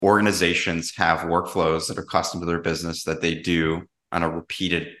organizations have workflows that are custom to their business that they do on a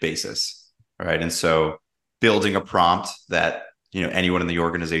repeated basis, right? And so building a prompt that anyone in the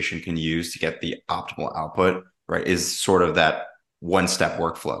organization can use to get the optimal output, right, is sort of that one-step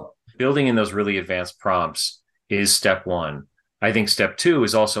workflow. Building in those really advanced prompts is step one. I think step two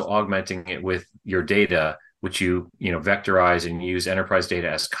is also augmenting it with your data, which you vectorize and use enterprise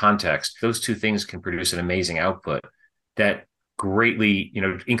data as context. Those two things can produce an amazing output that greatly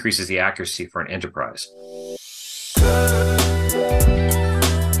increases the accuracy for an enterprise.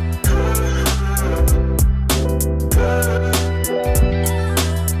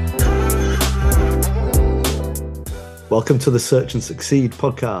 Welcome to the Search and Succeed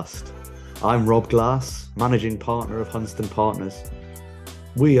podcast. I'm Rob Glass, managing partner of Huntston Partners.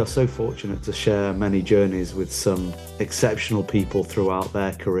 We are so fortunate to share many journeys with some exceptional people throughout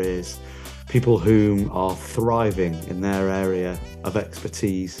their careers, people whom are thriving in their area of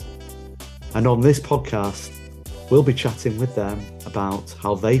expertise. And on this podcast, we'll be chatting with them about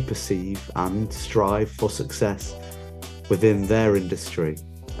how they perceive and strive for success within their industry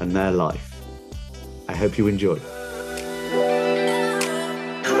and their life. I hope you enjoy.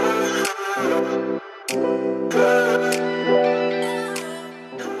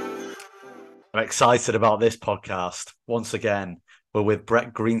 I'm excited about this podcast. Once again, we're with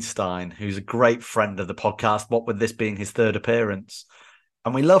Bret Greenstein, who's a great friend of the podcast, what with this being his third appearance.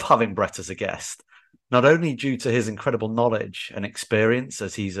 And we love having Bret as a guest, not only due to his incredible knowledge and experience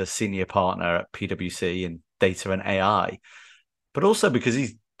as he's a senior partner at PwC in data and AI, but also because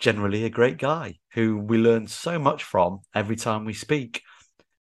he's generally a great guy who we learn so much from every time we speak.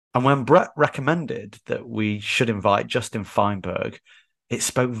 And when Bret recommended that we should invite Justin Fineberg, it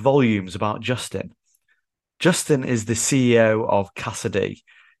spoke volumes about Justin. Justin is the CEO of Cassidy.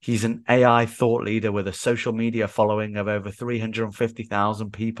 He's an AI thought leader with a social media following of over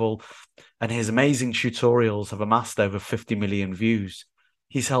 350,000 people, and his amazing tutorials have amassed over 50 million views.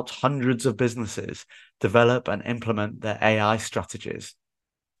 He's helped hundreds of businesses develop and implement their AI strategies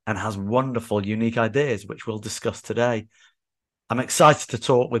and has wonderful, unique ideas, which we'll discuss today. I'm excited to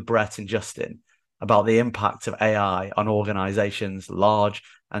talk with Bret and Justin about the impact of AI on organizations, large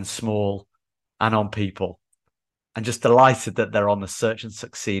and small, and on people. And just delighted that they're on the Search and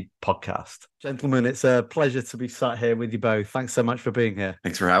Succeed podcast. Gentlemen, it's a pleasure to be sat here with you both. Thanks so much for being here.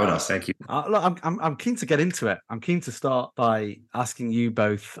 Thanks for having us. Thank you. Look, I'm keen to get into it. I'm keen to start by asking you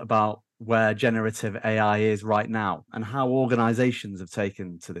both about where generative AI is right now and how organizations have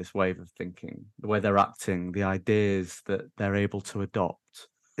taken to this wave of thinking, the way they're acting, the ideas that they're able to adopt.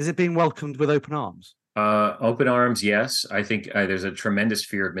 Is it being welcomed with open arms? Open arms, yes. I think there's a tremendous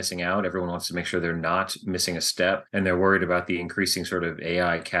fear of missing out. Everyone wants to make sure they're not missing a step, and they're worried about the increasing sort of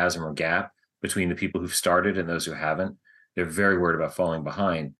AI chasm or gap between the people who've started and those who haven't. They're very worried about falling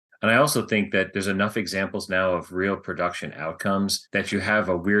behind. And I also think that there's enough examples now of real production outcomes that you have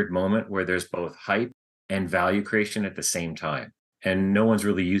a weird moment where there's both hype and value creation at the same time. And no one's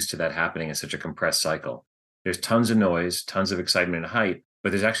really used to that happening in such a compressed cycle. There's tons of noise, tons of excitement and hype,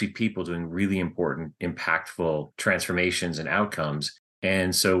 but there's actually people doing really important, impactful transformations and outcomes.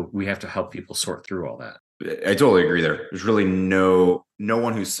 And so we have to help people sort through all that. I totally agree there. There's really no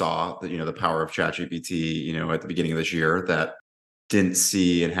one who saw the power of ChatGPT, at the beginning of this year that didn't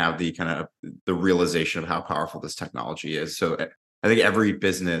see and have the kind of the realization of how powerful this technology is. So I think every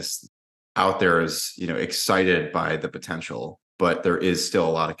business out there is, excited by the potential, but there is still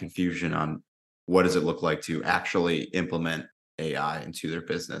a lot of confusion on what does it look like to actually implement AI into their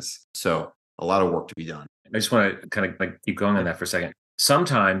business. So a lot of work to be done. I just want to kind of keep going on that for a second.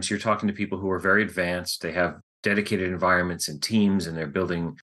 Sometimes you're talking to people who are very advanced. They have dedicated environments and teams, and they're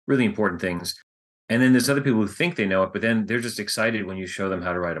building really important things. And then there's other people who think they know it, but then they're just excited when you show them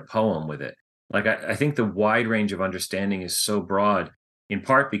how to write a poem with it. I think the wide range of understanding is so broad, in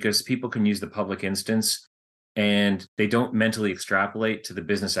part because people can use the public instance and they don't mentally extrapolate to the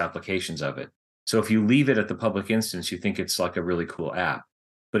business applications of it. So if you leave it at the public instance, you think it's like a really cool app.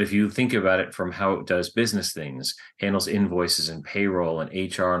 But if you think about it from how it does business things, handles invoices and payroll and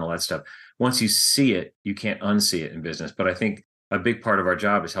HR and all that stuff, once you see it, you can't unsee it in business. But I think a big part of our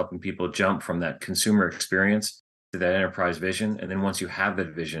job is helping people jump from that consumer experience to that enterprise vision. And then once you have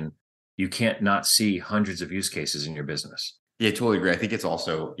that vision, you can't not see hundreds of use cases in your business. Yeah, I totally agree. I think it's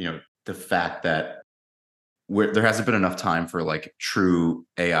also, the fact that there hasn't been enough time for true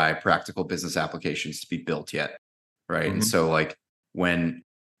AI practical business applications to be built yet. Right. Mm-hmm. And so when,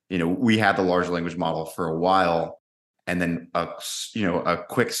 we had the large language model for a while, and then a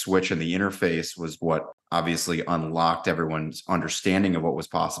quick switch in the interface was what obviously unlocked everyone's understanding of what was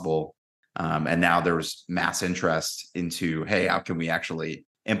possible. And now there was mass interest into, hey, how can we actually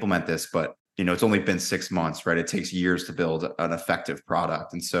implement this, but it's only been 6 months, right? It takes years to build an effective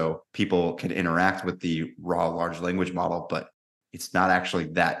product. And so people can interact with the raw large language model, but it's not actually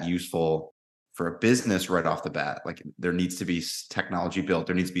that useful for a business right off the bat. Like there needs to be technology built,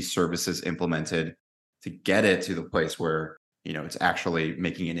 there needs to be services implemented to get it to the place where, it's actually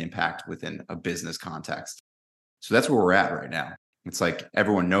making an impact within a business context. So that's where we're at right now. It's like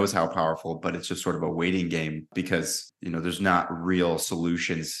everyone knows how powerful, but it's just sort of a waiting game because, there's not real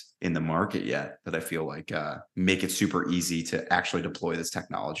solutions in the market yet that I feel like make it super easy to actually deploy this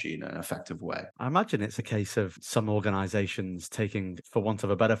technology in an effective way. I imagine it's a case of some organizations taking, for want of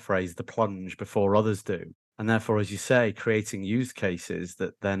a better phrase, the plunge before others do. And therefore, as you say, creating use cases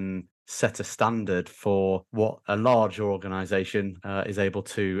that then set a standard for what a larger organization is able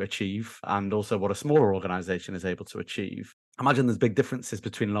to achieve and also what a smaller organization is able to achieve. I imagine there's big differences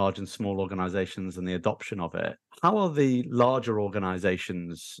between large and small organizations and the adoption of it. How are the larger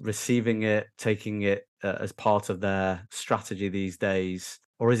organizations receiving it, taking it as part of their strategy these days?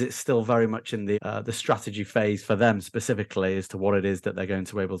 Or is it still very much in the strategy phase for them specifically as to what it is that they're going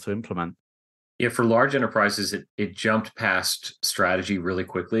to be able to implement? Yeah, for large enterprises, it jumped past strategy really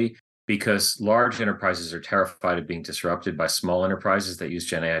quickly because large enterprises are terrified of being disrupted by small enterprises that use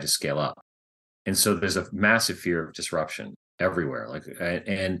Gen AI to scale up. And so there's a massive fear of disruption everywhere.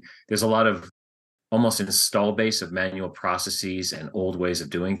 And there's a lot of almost install base of manual processes and old ways of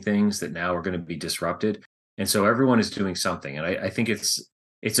doing things that now are going to be disrupted. And so everyone is doing something. And I think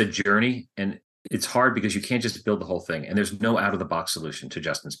it's a journey, and it's hard because you can't just build the whole thing. And there's no out of the box solution, to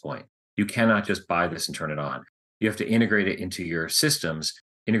Justin's point. You cannot just buy this and turn it on. You have to integrate it into your systems,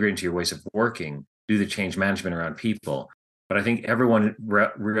 integrate into your ways of working, do the change management around people. But I think everyone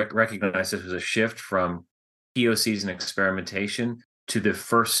recognized this as a shift from POCs and experimentation to the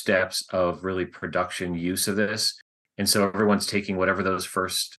first steps of really production use of this. And so everyone's taking whatever those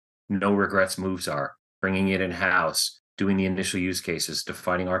first no regrets moves are, bringing it in-house, doing the initial use cases,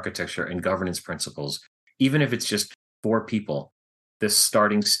 defining architecture and governance principles. Even if it's just 4 people, the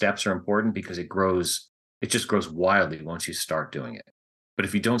starting steps are important because it just grows wildly once you start doing it. But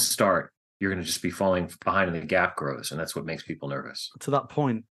if you don't start, you're going to just be falling behind and the gap grows. And that's what makes people nervous. To that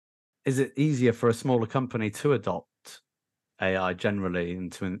point, is it easier for a smaller company to adopt AI generally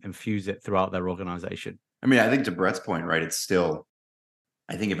and to infuse it throughout their organization? I mean, I think to Brett's point, right, it's still,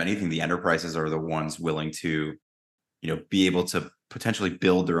 I think if anything, the enterprises are the ones willing to, be able to potentially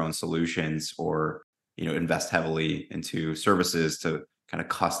build their own solutions or, invest heavily into services to kind of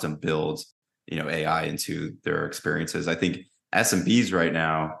custom build, AI into their experiences. I think SMBs right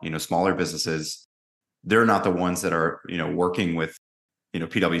now, smaller businesses, they're not the ones that are, working with,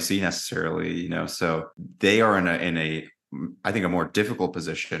 PwC necessarily, so they are in a, I think, a more difficult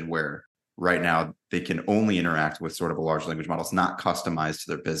position where right now they can only interact with sort of a large language model. It's not customized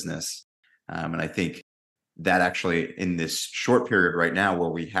to their business. And I think that actually in this short period right now where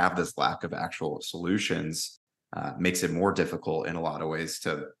we have this lack of actual solutions makes it more difficult in a lot of ways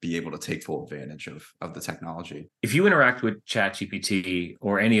to be able to take full advantage of the technology. If you interact with ChatGPT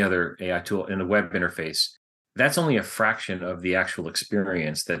or any other AI tool in the web interface, that's only a fraction of the actual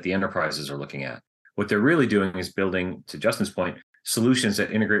experience that the enterprises are looking at. What they're really doing is building, to Justin's point, solutions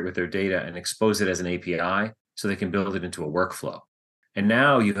that integrate with their data and expose it as an API so they can build it into a workflow. And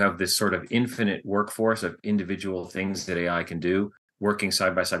now you have this sort of infinite workforce of individual things that AI can do, working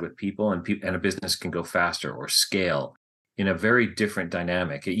side by side with people, and a business can go faster or scale in a very different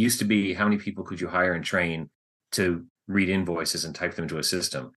dynamic. It used to be how many people could you hire and train to read invoices and type them into a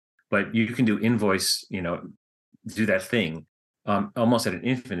system? But you can do invoice, do that thing almost at an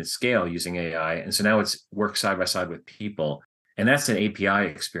infinite scale using AI. And so now it's work side by side with people. And that's an API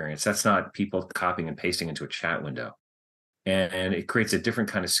experience. That's not people copying and pasting into a chat window. And it creates a different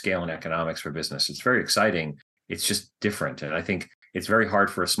kind of scale and economics for business. It's very exciting. It's just different. And I think it's very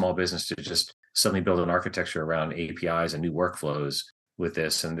hard for a small business to just suddenly build an architecture around APIs and new workflows with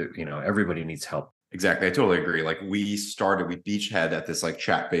this. And, everybody needs help. Exactly. I totally agree. Like we beachhead at this like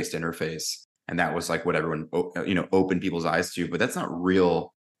chat-based interface. And that was like what everyone, opened people's eyes to, but that's not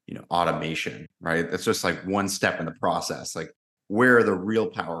real, automation, right? That's just like one step in the process. Like where the real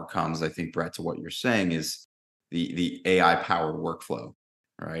power comes, I think, Brett, to what you're saying is the AI powered workflow,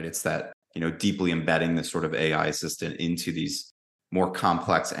 right? It's that, deeply embedding this sort of AI assistant into these more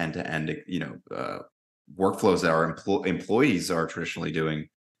complex end-to-end, workflows that our employees are traditionally doing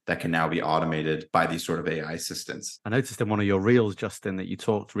that can now be automated by these sort of AI assistants. I noticed in one of your reels, Justin, that you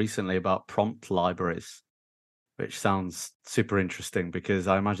talked recently about prompt libraries, which sounds super interesting because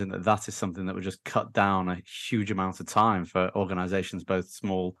I imagine that is something that would just cut down a huge amount of time for organizations, both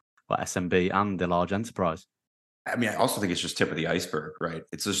small, SMB and the large enterprise. I mean, I also think it's just tip of the iceberg, right?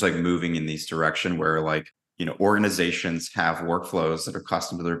 It's just like moving in these direction where like, organizations have workflows that are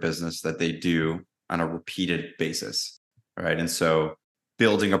custom to their business that they do on a repeated basis, right? And so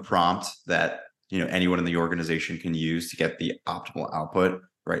building a prompt that, anyone in the organization can use to get the optimal output,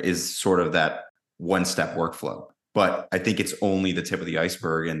 right, is sort of that one-step workflow. But I think it's only the tip of the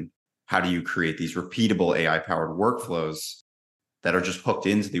iceberg. And how do you create these repeatable AI-powered workflows that are just hooked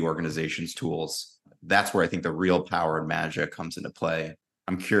into the organization's tools? That's where I think the real power and magic comes into play.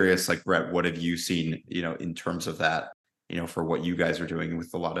 I'm curious, like, Bret, what have you seen, in terms of that, for what you guys are doing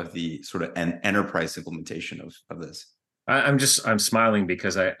with a lot of the sort of enterprise implementation of this? I'm smiling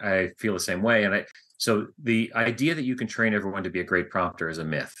because I feel the same way. So the idea that you can train everyone to be a great prompter is a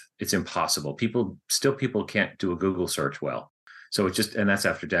myth. It's impossible. People can't do a Google search well. So and that's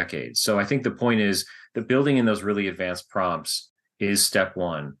after decades. So I think the point is that building in those really advanced prompts is step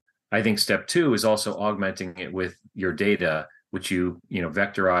one. I think step two is also augmenting it with your data, which you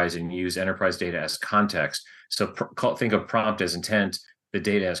vectorize and use enterprise data as context. So think of prompt as intent, the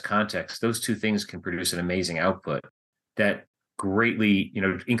data as context. Those two things can produce an amazing output that greatly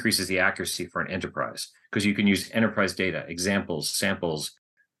increases the accuracy for an enterprise, because you can use enterprise data, examples, samples,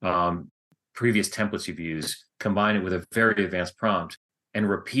 previous templates you've used, combine it with a very advanced prompt, and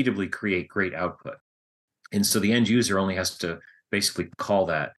repeatedly create great output. And so the end user only has to basically call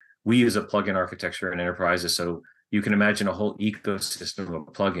that. We use a plugin architecture in enterprises, so you can imagine a whole ecosystem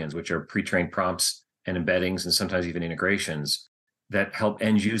of plugins, which are pre-trained prompts and embeddings, and sometimes even integrations that help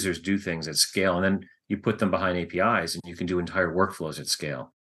end users do things at scale. And then you put them behind APIs, and you can do entire workflows at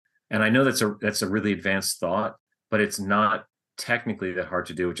scale. And I know that's a really advanced thought, but it's not technically that hard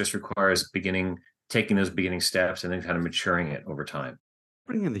to do. It just requires taking those beginning steps and then kind of maturing it over time.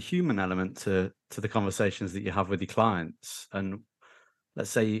 Bringing the human element to the conversations that you have with your clients. And let's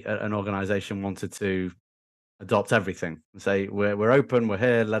say an organization wanted to adopt everything and say, we're open, we're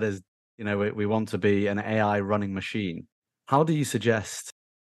here, let us, we want to be an AI running machine. How do you suggest,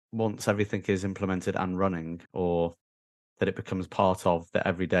 once everything is implemented and running, or that it becomes part of the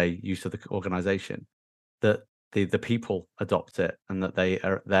everyday use of the organization, that the people adopt it and that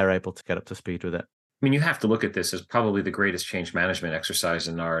they're able to get up to speed with it? I mean, you have to look at this as probably the greatest change management exercise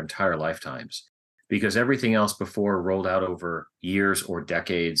in our entire lifetimes, because everything else before rolled out over years or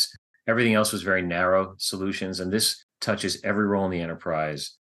decades. Everything else was very narrow solutions, and this touches every role in the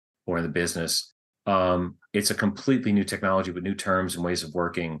enterprise or in the business. It's a completely new technology with new terms and ways of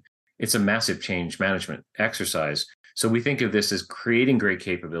working. It's a massive change management exercise. So we think of this as creating great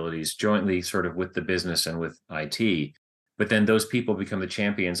capabilities jointly sort of with the business and with IT, but then those people become the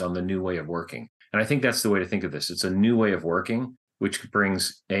champions on the new way of working. And I think that's the way to think of this. It's a new way of working, which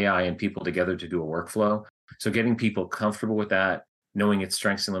brings AI and people together to do a workflow. So getting people comfortable with that, knowing its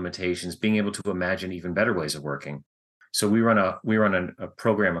strengths and limitations, being able to imagine even better ways of working. So we run a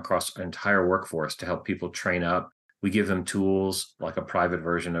program across our entire workforce to help people train up. We give them tools like a private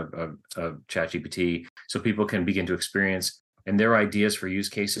version of ChatGPT, so people can begin to experience, and their ideas for use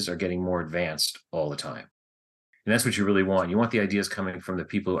cases are getting more advanced all the time. And that's what you really want. You want the ideas coming from the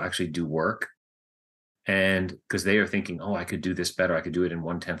people who actually do work, and because they are thinking, oh, I could do this better. I could do it in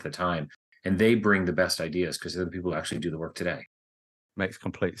 1/10 the time. And they bring the best ideas because they're the people who actually do the work today. Makes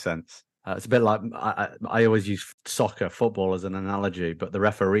complete sense. It's a bit like I always use football as an analogy, but the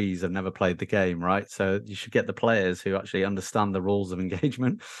referees have never played the game, right? So you should get the players who actually understand the rules of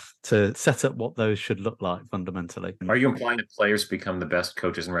engagement to set up what those should look like fundamentally. Are you implying that players become the best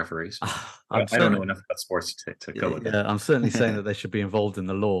coaches and referees? I don't know enough about sports to go with that. I'm certainly saying that they should be involved in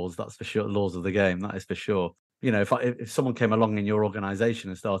the laws. That's for sure. Laws of the game. That is for sure. If someone came along in your organization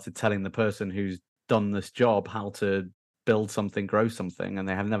and started telling the person who's done this job how to build something, grow something, and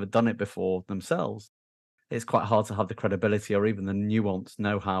they have never done it before themselves, it's quite hard to have the credibility or even the nuanced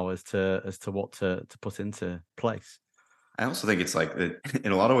know-how as to what to put into place. I also think it's like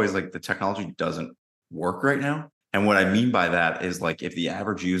in a lot of ways, like the technology doesn't work right now. And what I mean by that is, like, if the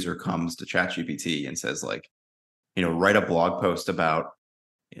average user comes to ChatGPT and says, like, write a blog post about,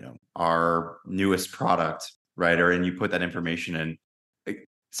 our newest product, right? And you put that information in,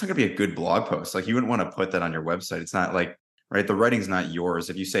 it's not going to be a good blog post. Like, you wouldn't want to put that on your website. It's not like, right, the writing's not yours.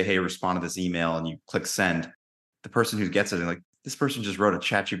 If you say, hey, respond to this email, and you click send, the person who gets it and like, this person just wrote a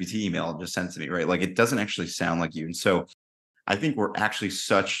ChatGPT email and just sent it to me, right? Like, it doesn't actually sound like you. And so I think we're actually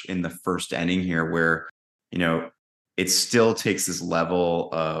such in the first inning here where, it still takes this level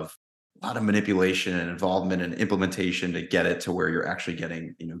of a lot of manipulation and involvement and implementation to get it to where you're actually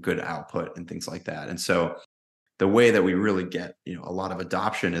getting, good output and things like that. And so the way that we really get, a lot of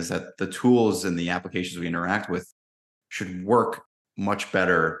adoption is that the tools and the applications we interact with should work much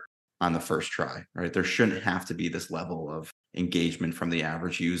better on the first try, right? There shouldn't have to be this level of engagement from the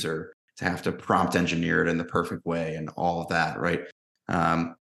average user to have to prompt engineer it in the perfect way and all of that, right?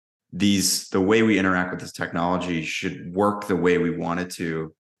 The way we interact with this technology should work the way we want it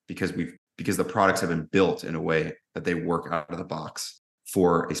to, because the products have been built in a way that they work out of the box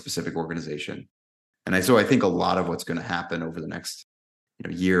for a specific organization. And so I think a lot of what's going to happen over the next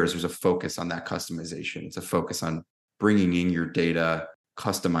years, there's a focus on that customization. It's a focus on bringing in your data,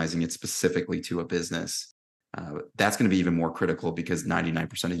 customizing it specifically to a business. That's going to be even more critical because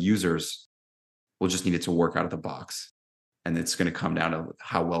 99% of users will just need it to work out of the box. And it's going to come down to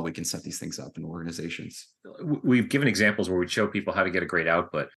how well we can set these things up in organizations. We've given examples where we show people how to get a great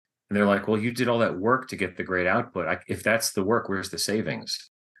output. And they're like, well, you did all that work to get the great output. If that's the work, where's the savings?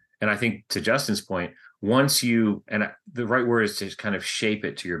 And I think to Justin's point, the right word is to kind of shape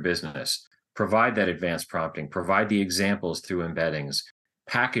it to your business, provide that advanced prompting, provide the examples through embeddings,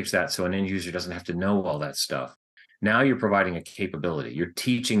 package that so an end user doesn't have to know all that stuff. Now you're providing a capability. You're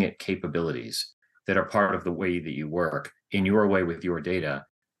teaching it capabilities that are part of the way that you work in your way with your data.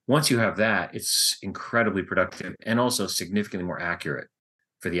 Once you have that, it's incredibly productive and also significantly more accurate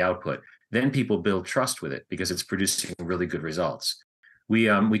for the output. Then people build trust with it because it's producing really good results. We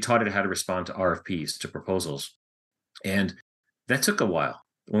taught it how to respond to RFPs, to proposals. And that took a while.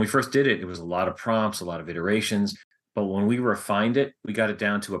 When we first did it, it was a lot of prompts, a lot of iterations. But when we refined it, we got it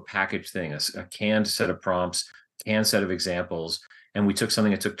down to a packaged thing, a canned set of prompts, canned set of examples. And we took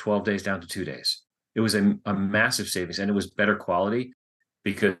something that took 12 days down to 2 days. It was a massive savings, and it was better quality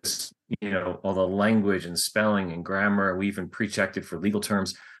because, all the language and spelling and grammar, we even pre-checked it for legal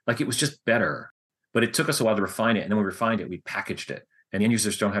terms. Like, it was just better. But it took us a while to refine it. And then we refined it, we packaged it. And the end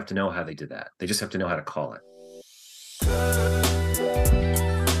users don't have to know how they did that. They just have to know how to call it.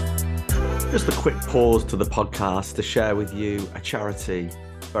 Just a quick pause to the podcast to share with you a charity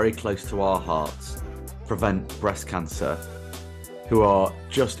very close to our hearts, Prevent Breast Cancer, who are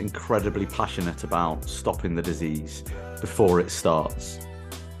just incredibly passionate about stopping the disease before it starts.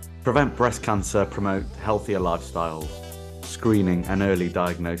 Prevent Breast Cancer promote healthier lifestyles, screening and early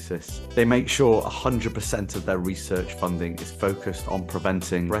diagnosis. They make sure 100% of their research funding is focused on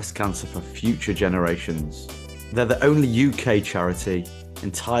preventing breast cancer for future generations. They're the only UK charity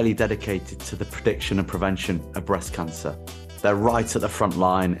entirely dedicated to the prediction and prevention of breast cancer. They're right at the front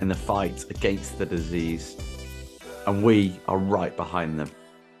line in the fight against the disease, and we are right behind them.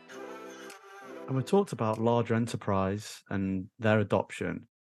 And we talked about larger enterprise and their adoption,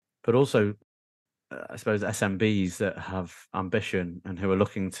 but also I suppose SMBs that have ambition and who are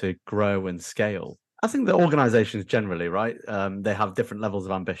looking to grow and scale. I think the organizations generally, right, they have different levels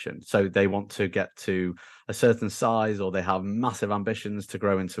of ambition. So they want to get to a certain size, or they have massive ambitions to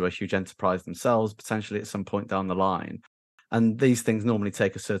grow into a huge enterprise themselves, potentially at some point down the line. And these things normally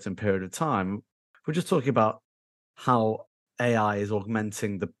take a certain period of time. We're just talking about how AI is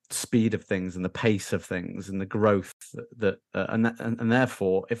augmenting the speed of things and the pace of things and the growth and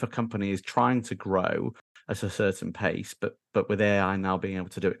therefore, if a company is trying to grow at a certain pace, but with AI now being able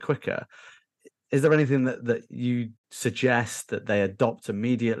to do it quicker, is there anything that you suggest that they adopt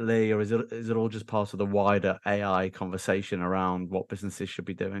immediately, or is it all just part of the wider AI conversation around what businesses should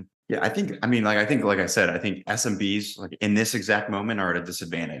be doing? Yeah, I think, like I said, I think SMBs, like in this exact moment, are at a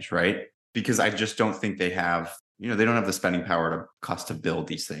disadvantage, right? Because I just don't think they have, they don't have the spending power to custom build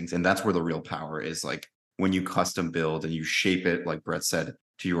these things. And that's where the real power is, like when you custom build and you shape it, like Bret said,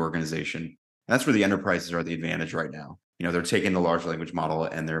 to your organization. And that's where the enterprises are the advantage right now. They're taking the large language model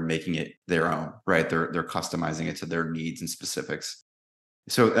and they're making it their own, right? They're customizing it to their needs and specifics.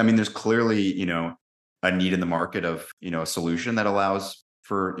 So, there's clearly, a need in the market of, a solution that allows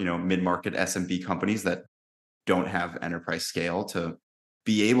for, mid-market SMB companies that don't have enterprise scale to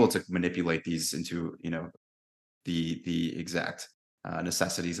be able to manipulate these into, the exact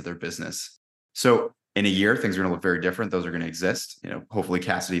necessities of their business. So in a year, things are going to look very different. Those are going to exist. Hopefully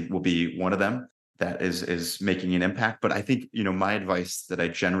Cassidy will be one of them that is making an impact. But I think, my advice that I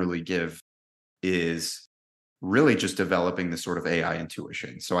generally give is really just developing this sort of AI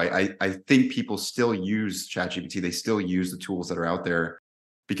intuition. So I think people still use ChatGPT. They still use the tools that are out there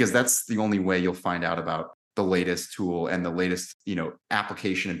because that's the only way you'll find out about the latest tool and the latest,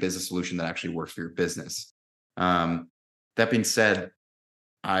 application and business solution that actually works for your business. That being said,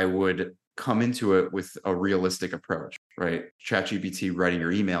 I would come into it with a realistic approach, right? ChatGPT writing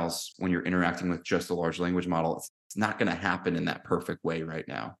your emails when you're interacting with just a large language model, it's not going to happen in that perfect way right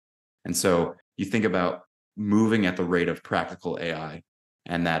now. And so you think about moving at the rate of practical AI,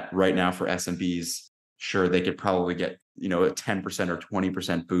 and that right now for SMBs, sure, they could probably get, a 10% or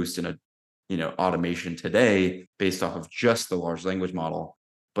 20% boost in a, automation today based off of just the large language model.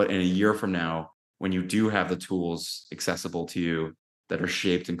 But in a year from now, when you do have the tools accessible to you that are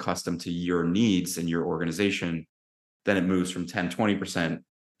shaped and custom to your needs and your organization, then it moves from 10, 20%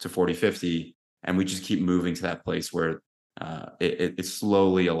 to 40, 50. And we just keep moving to that place where it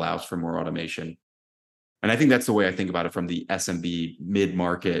slowly allows for more automation. And I think that's the way I think about it from the SMB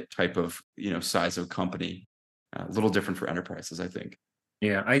mid-market type of, size of company. A little different for enterprises, I think.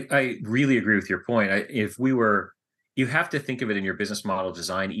 Yeah, I really agree with your point. You have to think of it in your business model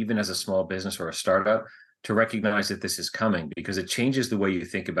design, even as a small business or a startup, to recognize that this is coming, because it changes the way you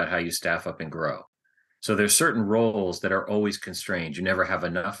think about how you staff up and grow. So there's certain roles that are always constrained. You never have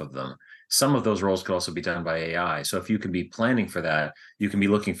enough of them. Some of those roles could also be done by AI. So if you can be planning for that, you can be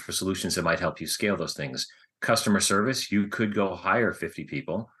looking for solutions that might help you scale those things. Customer service, you could go hire 50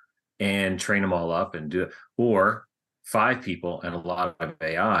 people and train them all up and do it, or 5 people and a lot of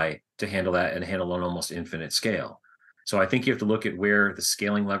AI to handle that and handle on almost infinite scale. So I think you have to look at where the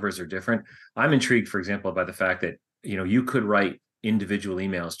scaling levers are different. I'm intrigued, for example, by the fact that you could write individual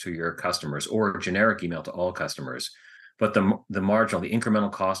emails to your customers or a generic email to all customers, but the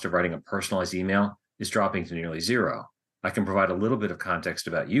incremental cost of writing a personalized email is dropping to nearly zero. I can provide a little bit of context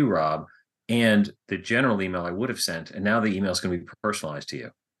about you, Rob, and the general email I would have sent, and now the email is going to be personalized to you.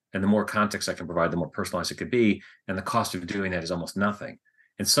 And the more context I can provide, the more personalized it could be, and the cost of doing that is almost nothing.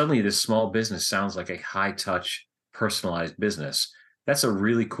 And suddenly this small business sounds like a high-touch, personalized business. That's a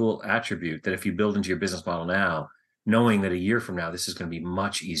really cool attribute that if you build into your business model now, knowing that a year from now, this is going to be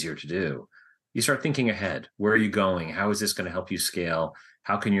much easier to do. You start thinking ahead. Where are you going? How is this going to help you scale?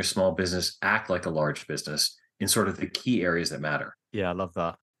 How can your small business act like a large business in sort of the key areas that matter? Yeah, I love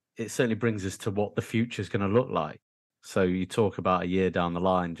that. It certainly brings us to what the future is going to look like. So you talk about a year down the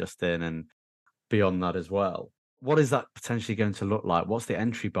line, Justin, and beyond that as well. What is that potentially going to look like? What's the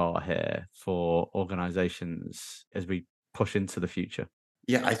entry bar here for organizations as we push into the future?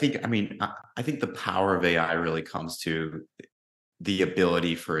 Yeah, I think the power of AI really comes to the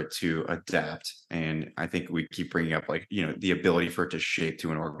ability for it to adapt. And I think we keep bringing up the ability for it to shape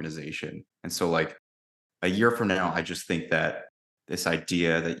to an organization. And so like a year from now, I just think that this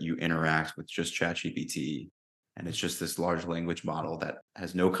idea that you interact with just ChatGPT and it's just this large language model that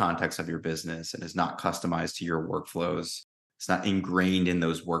has no context of your business and is not customized to your workflows. It's not ingrained in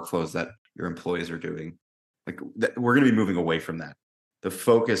those workflows that your employees are doing. We're going to be moving away from that. The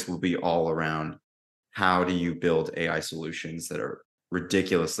focus will be all around how do you build AI solutions that are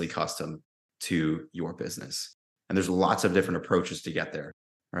ridiculously custom to your business. And there's lots of different approaches to get there,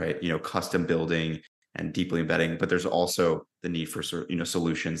 right? Custom building and deeply embedding, but there's also the need for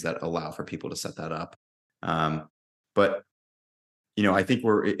solutions that allow for people to set that up. But I think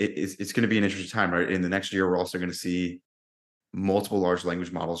it's going to be an interesting time, right? In the next year, we're also going to see multiple large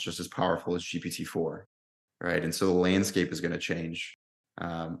language models just as powerful as GPT-4, right? And so the landscape is going to change.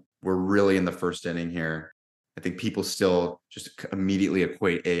 We're really in the first inning here. I think people still just immediately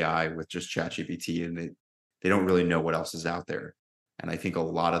equate AI with just ChatGPT, and they don't really know what else is out there. And I think a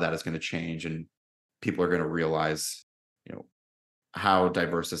lot of that is going to change, and people are going to realize, how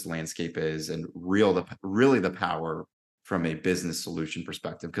diverse this landscape is, and really the power from a business solution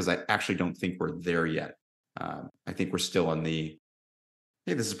perspective. Because I actually don't think we're there yet. I think we're still in the,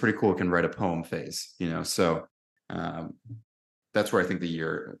 hey, this is pretty cool, can write a poem phase. So that's where I think the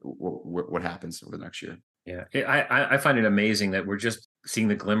year, what happens over the next year. Yeah, I find it amazing that we're just seeing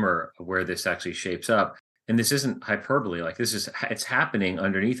the glimmer of where this actually shapes up. And this isn't hyperbole. It's happening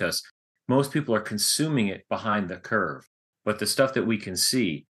underneath us. Most people are consuming it behind the curve. But the stuff that we can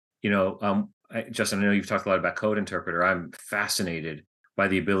see, Justin, I know you've talked a lot about Code Interpreter. I'm fascinated by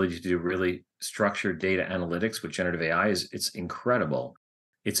the ability to do really structured data analytics with generative AI. It's incredible.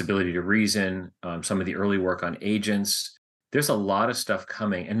 Its ability to reason, some of the early work on agents. There's a lot of stuff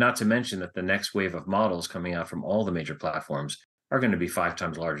coming, and not to mention that the next wave of models coming out from all the major platforms are going to be 5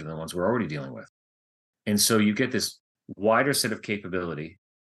 times larger than the ones we're already dealing with. And so you get this wider set of capability,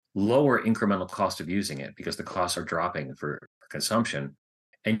 lower incremental cost of using it because the costs are dropping for consumption,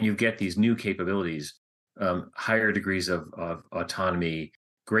 and you get these new capabilities, higher degrees of autonomy,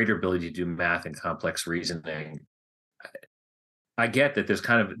 greater ability to do math and complex reasoning. I get that there's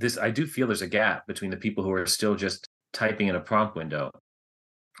kind of this, I do feel there's a gap between the people who are still just typing in a prompt window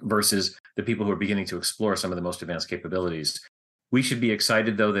versus the people who are beginning to explore some of the most advanced capabilities. We should be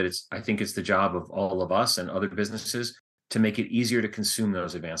excited, though, that I think it's the job of all of us and other businesses to make it easier to consume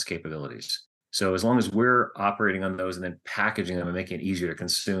those advanced capabilities. So as long as we're operating on those and then packaging them and making it easier to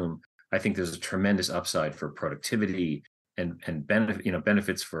consume, I think there's a tremendous upside for productivity and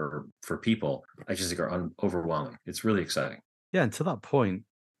benefits for people. I just think are overwhelming. It's really exciting. Yeah, and to that point,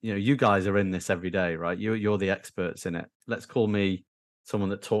 you guys are in this every day, right? You're the experts in it. Let's call me someone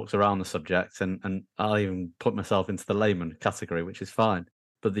that talks around the subject, and I'll even put myself into the layman category, which is fine,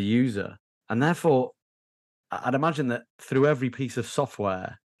 but the user. And therefore, I'd imagine that through every piece of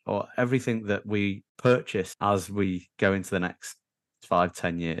software or everything that we purchase as we go into the next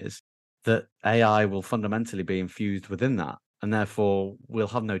 5-10 years, that AI will fundamentally be infused within that. And therefore, we'll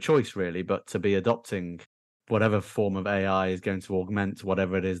have no choice really but to be adopting whatever form of AI is going to augment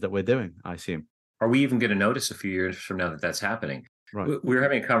whatever it is that we're doing, I assume. Are we even going to notice a few years from now that that's happening? Right. We were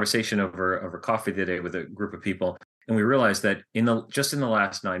having a conversation over coffee the other day with a group of people, and we realized that just in the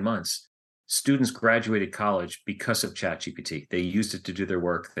last 9 months, students graduated college because of ChatGPT. They used it to do their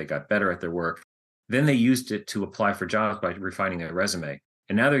work. They got better at their work. Then they used it to apply for jobs by refining their resume.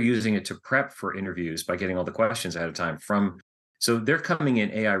 And now they're using it to prep for interviews by getting all the questions ahead of time so they're coming in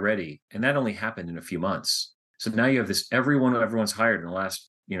AI ready. And that only happened in a few months. So now you have this, everyone's hired in the last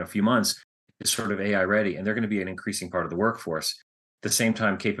few months is sort of AI ready, and they're going to be an increasing part of the workforce. At the same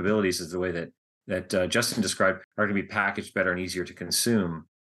time, capabilities is the way that Justin described are going to be packaged better and easier to consume.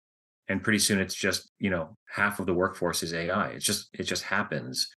 And pretty soon it's just, half of the workforce is AI. It just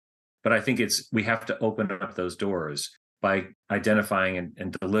happens. But I think we have to open up those doors by identifying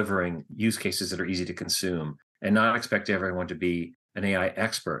and delivering use cases that are easy to consume, and not expect everyone to be an AI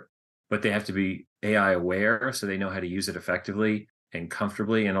expert, but they have to be AI aware so they know how to use it effectively and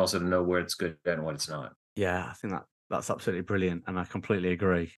comfortably, and also to know where it's good and what it's not. Yeah, I think that's absolutely brilliant. And I completely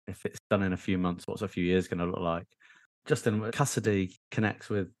agree. If it's done in a few months, what's a few years going to look like? Justin, Cassidy connects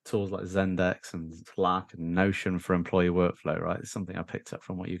with tools like Zendesk and Slack and Notion for employee workflow, right? It's something I picked up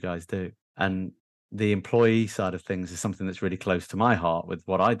from what you guys do. And the employee side of things is something that's really close to my heart with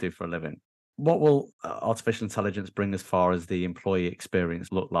what I do for a living. What will artificial intelligence bring as far as the employee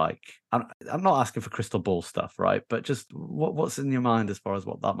experience look like? I'm not asking for crystal ball stuff, right? But just what's in your mind as far as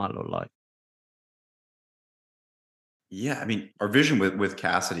what that might look like? Yeah, I mean, our vision with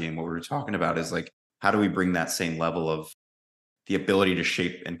Cassidy and what we were talking about is like, how do we bring that same level of the ability to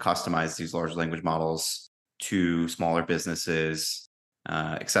shape and customize these large language models to smaller businesses,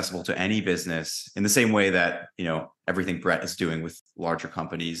 accessible to any business, in the same way that everything Bret is doing with larger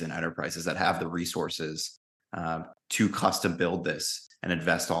companies and enterprises that have the resources to custom build this and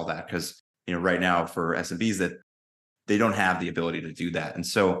invest all that. Because right now for SMBs that they don't have the ability to do that, and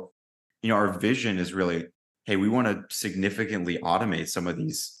so our vision is really, hey, we want to significantly automate some of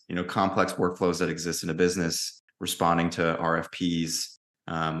these complex workflows that exist in a business, responding to RFPs,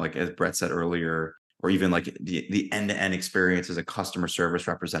 like as Bret said earlier, or even like the end-to-end experience as a customer service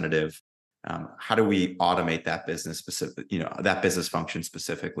representative. How do we automate that business specific, that business function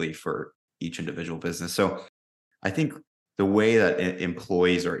specifically for each individual business? So I think the way that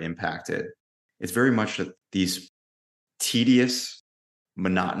employees are impacted, it's very much that these tedious,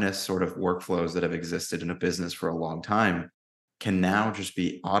 monotonous sort of workflows that have existed in a business for a long time can now just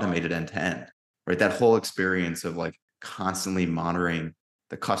be automated end to end, right? That whole experience of like constantly monitoring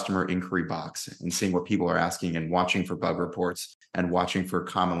the customer inquiry box and seeing what people are asking and watching for bug reports and watching for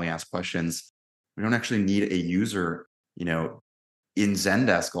commonly asked questions. We don't actually need a user, in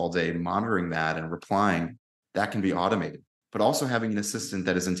Zendesk all day monitoring that and replying. That can be automated, but also having an assistant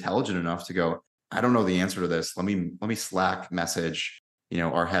that is intelligent enough to go, I don't know the answer to this. Let me Slack message,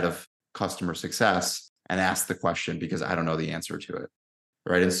 our head of customer success and ask the question because I don't know the answer to it.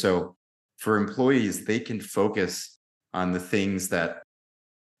 Right. And so for employees, they can focus on the things that,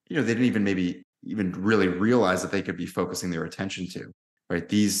 they didn't even maybe even really realize that they could be focusing their attention to, right?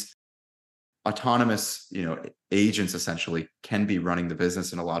 These autonomous, agents essentially can be running the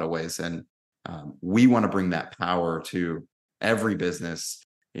business in a lot of ways. And we want to bring that power to every business,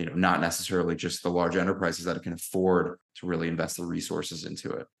 not necessarily just the large enterprises that can afford to really invest the resources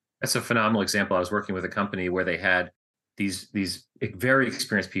into it. That's a phenomenal example. I was working with a company where they had these very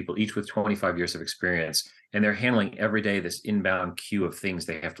experienced people, each with 25 years of experience, and they're handling every day this inbound queue of things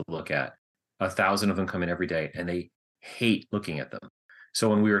they have to look at. 1,000 of them come in every day, and they hate looking at them. So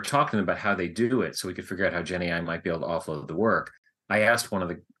when we were talking about how they do it, so we could figure out how Gen AI might be able to offload the work, I asked one of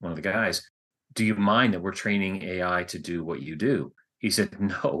the guys, "Do you mind that we're training AI to do what you do?" He said,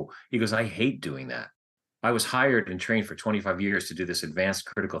 "No." He goes, "I hate doing that. I was hired and trained for 25 years to do this advanced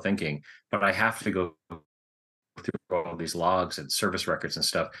critical thinking, but I have to go through all these logs and service records and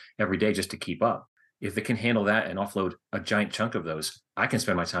stuff every day just to keep up. If it can handle that and offload a giant chunk of those, I can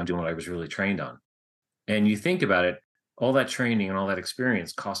spend my time doing what I was really trained on." And you think about it, all that training and all that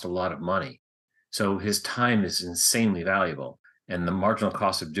experience cost a lot of money. So his time is insanely valuable. And the marginal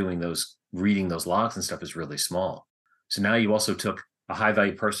cost of reading those logs and stuff is really small. So now you also took a high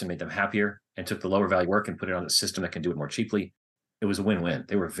value person, made them happier, and took the lower value work and put it on a system that can do it more cheaply. It was a win-win.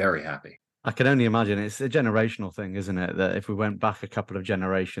 They were very happy. I can only imagine it's a generational thing, isn't it? That if we went back a couple of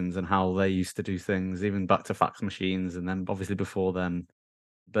generations and how they used to do things, even back to fax machines, and then obviously before then.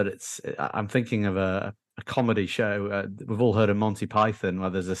 But I'm thinking of a comedy show. We've all heard of Monty Python,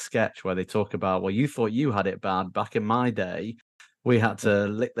 where there's a sketch where they talk about, well, you thought you had it bad back in my day. We had to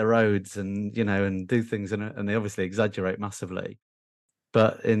lick the roads and, and do things, and they obviously exaggerate massively.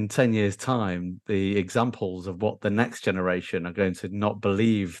 But in 10 years' time, the examples of what the next generation are going to not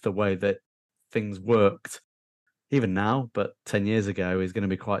believe the way that things worked, even now, but 10 years ago, is going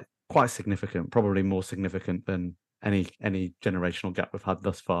to be quite significant, probably more significant than any generational gap we've had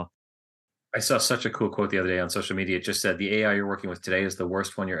thus far. I saw such a cool quote the other day on social media. It just said, the AI you're working with today is the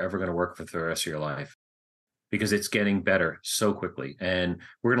worst one you're ever going to work with for the rest of your life, because it's getting better so quickly. And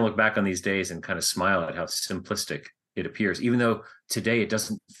we're going to look back on these days and kind of smile at how simplistic it appears, even though today it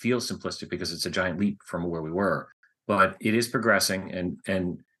doesn't feel simplistic because it's a giant leap from where we were. But it is progressing,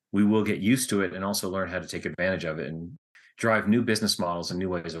 and we will get used to it and also learn how to take advantage of it and drive new business models and new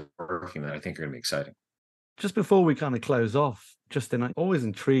ways of working that I think are going to be exciting. Just before we kind of close off, Justin, I'm always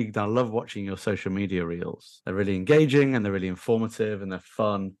intrigued. I love watching your social media reels. They're really engaging and they're really informative and they're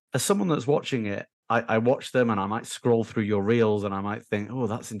fun. As someone that's watching it, I watch them and I might scroll through your reels and I might think, oh,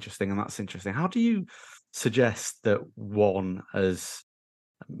 that's interesting and that's interesting. How do you suggest that one, as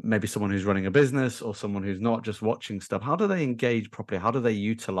maybe someone who's running a business or someone who's not just watching stuff, how do they engage properly? How do they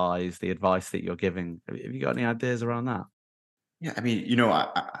utilize the advice that you're giving? Have you got any ideas around that? Yeah, I mean,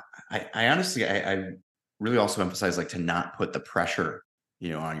 I honestly, I really also emphasize like to not put the pressure,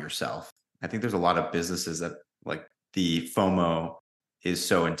 on yourself. I think there's a lot of businesses that like the FOMO is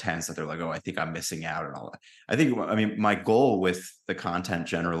so intense that they're like, oh, I think I'm missing out and all that. I mean, my goal with the content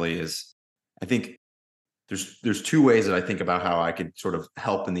generally is, I think there's two ways that I think about how I could sort of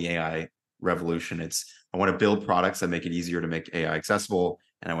help in the AI revolution. I want to build products that make it easier to make AI accessible,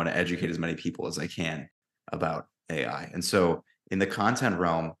 and I want to educate as many people as I can about AI. And so in the content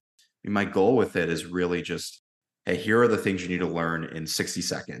realm, my goal with it is really just, hey, here are the things you need to learn in 60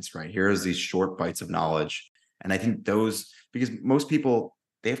 seconds, right? Here's these short bites of knowledge. And I think because most people,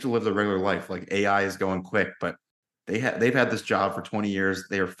 they have to live their regular life. Like AI is going quick, but they've had this job for 20 years.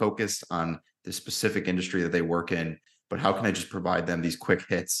 They are focused on the specific industry that they work in. But how can I just provide them these quick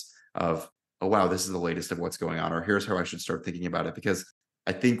hits of, oh, wow, this is the latest of what's going on, or here's how I should start thinking about it? Because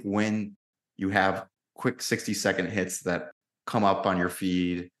I think when you have quick 60-second hits that come up on your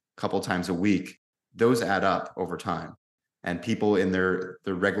feed a couple times a week, those add up over time. And people in their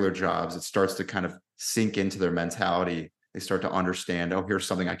regular jobs, it starts to kind of sink into their mentality. They start to understand, oh, here's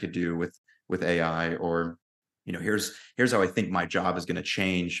something I could do with AI, or here's how I think my job is going to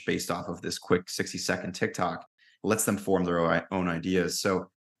change based off of this quick 60-second TikTok. It lets them form their own ideas. So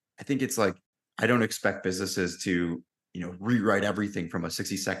I think it's like, I don't expect businesses to rewrite everything from a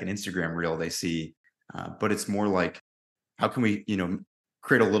 60-second Instagram reel they see, but it's more like, how can we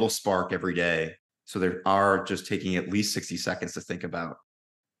create a little spark every day, so they are just taking at least 60 seconds to think about,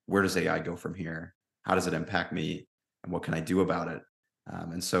 where does AI go from here? How does it impact me? And what can I do about it?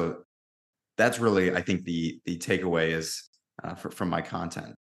 And so that's really, I think, the takeaway is from my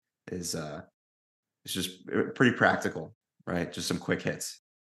content is it's just pretty practical, right? Just some quick hits.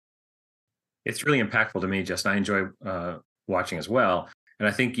 It's really impactful to me, Justin. I enjoy watching as well. And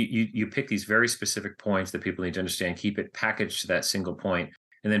I think you pick these very specific points that people need to understand, keep it packaged to that single point,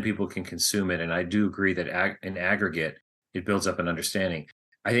 and then people can consume it. And I do agree that in aggregate, it builds up an understanding.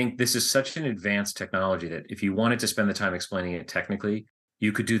 I think this is such an advanced technology that if you wanted to spend the time explaining it technically,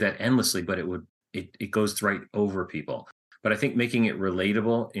 you could do that endlessly, but it goes right over people. But I think making it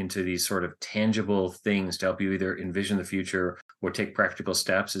relatable into these sort of tangible things to help you either envision the future or take practical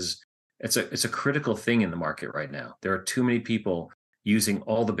steps it's a critical thing in the market right now. There are too many people using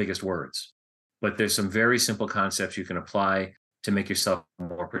all the biggest words, but there's some very simple concepts you can apply to make yourself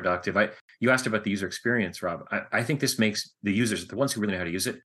more productive. You asked about the user experience, Rob. I think this makes the users, the ones who really know how to use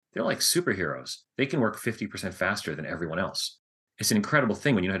it, they're like superheroes. They can work 50% faster than everyone else. It's an incredible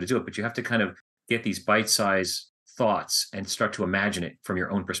thing when you know how to do it, but you have to kind of get these bite-sized thoughts and start to imagine it from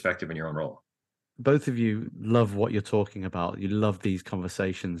your own perspective and your own role. Both of you love what you're talking about. You love these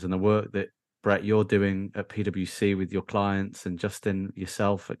conversations and the work that, Bret, you're doing at PwC with your clients, and Justin,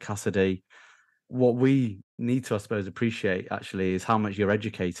 yourself at Cassidy. What we need to, I suppose, appreciate actually is how much you're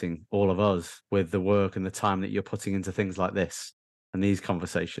educating all of us with the work and the time that you're putting into things like this and these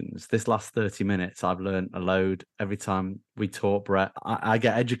conversations. This last 30 minutes, I've learned a load. Every time we talk, Bret, I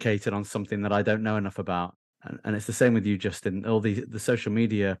get educated on something that I don't know enough about. And it's the same with you, Justin. All the social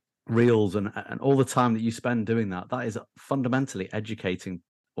media reels and all the time that you spend doing that is fundamentally educating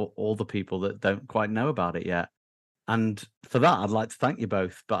all the people that don't quite know about it yet. And for that, I'd like to thank you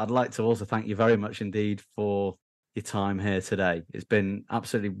both, but I'd like to also thank you very much indeed for your time here today. It's been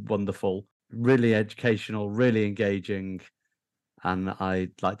absolutely wonderful, really educational, really engaging. And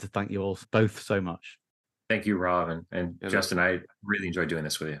I'd like to thank you all both so much. Thank you, Rob. And Justin, I really enjoyed doing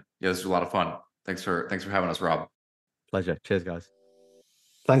this with you. Yeah, this was a lot of fun. Thanks for having us, Rob. Pleasure. Cheers, guys.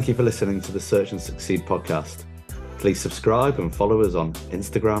 Thank you for listening to the Search and Succeed podcast. Please subscribe and follow us on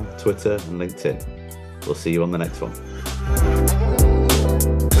Instagram, Twitter, and LinkedIn. We'll see you on the next one.